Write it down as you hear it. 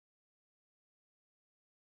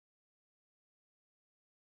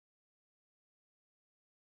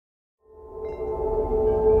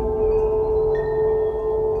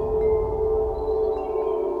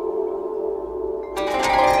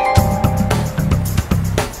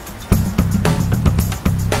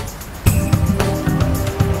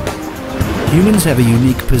Humans have a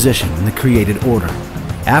unique position in the created order.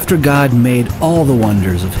 After God made all the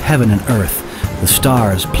wonders of heaven and earth, the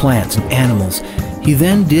stars, plants, and animals, He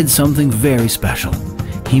then did something very special.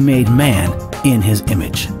 He made man in His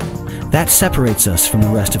image. That separates us from the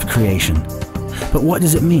rest of creation. But what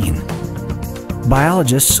does it mean?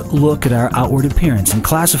 Biologists look at our outward appearance and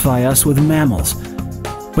classify us with mammals.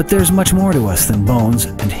 But there's much more to us than bones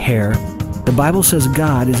and hair. The Bible says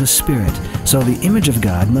God is a spirit, so the image of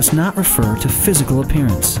God must not refer to physical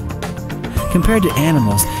appearance. Compared to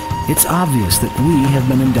animals, it's obvious that we have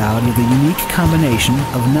been endowed with a unique combination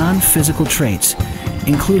of non-physical traits,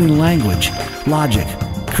 including language, logic,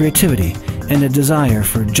 creativity, and a desire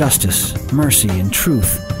for justice, mercy, and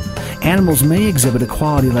truth. Animals may exhibit a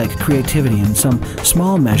quality like creativity in some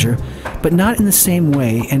small measure, but not in the same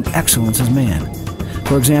way and excellence as man.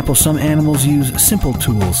 For example, some animals use simple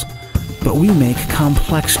tools, but we make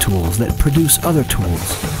complex tools that produce other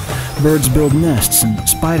tools. Birds build nests and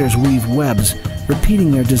spiders weave webs,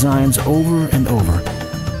 repeating their designs over and over.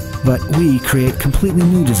 But we create completely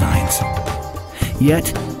new designs.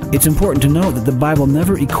 Yet, it's important to note that the Bible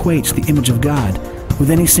never equates the image of God with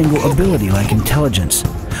any single ability like intelligence,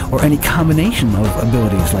 or any combination of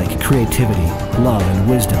abilities like creativity, love, and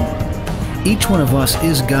wisdom. Each one of us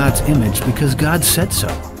is God's image because God said so.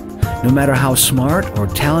 No matter how smart or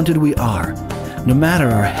talented we are, no matter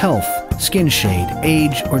our health, skin shade,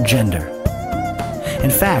 age, or gender. In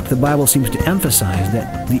fact, the Bible seems to emphasize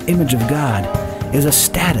that the image of God is a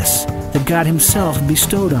status that God Himself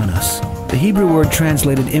bestowed on us. The Hebrew word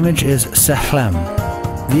translated image is tselem,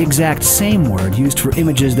 the exact same word used for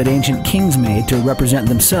images that ancient kings made to represent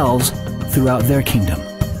themselves throughout their kingdom.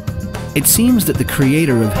 It seems that the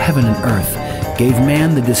Creator of heaven and earth gave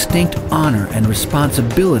man the distinct honor and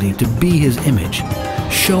responsibility to be His image,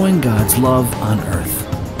 showing God's love on earth.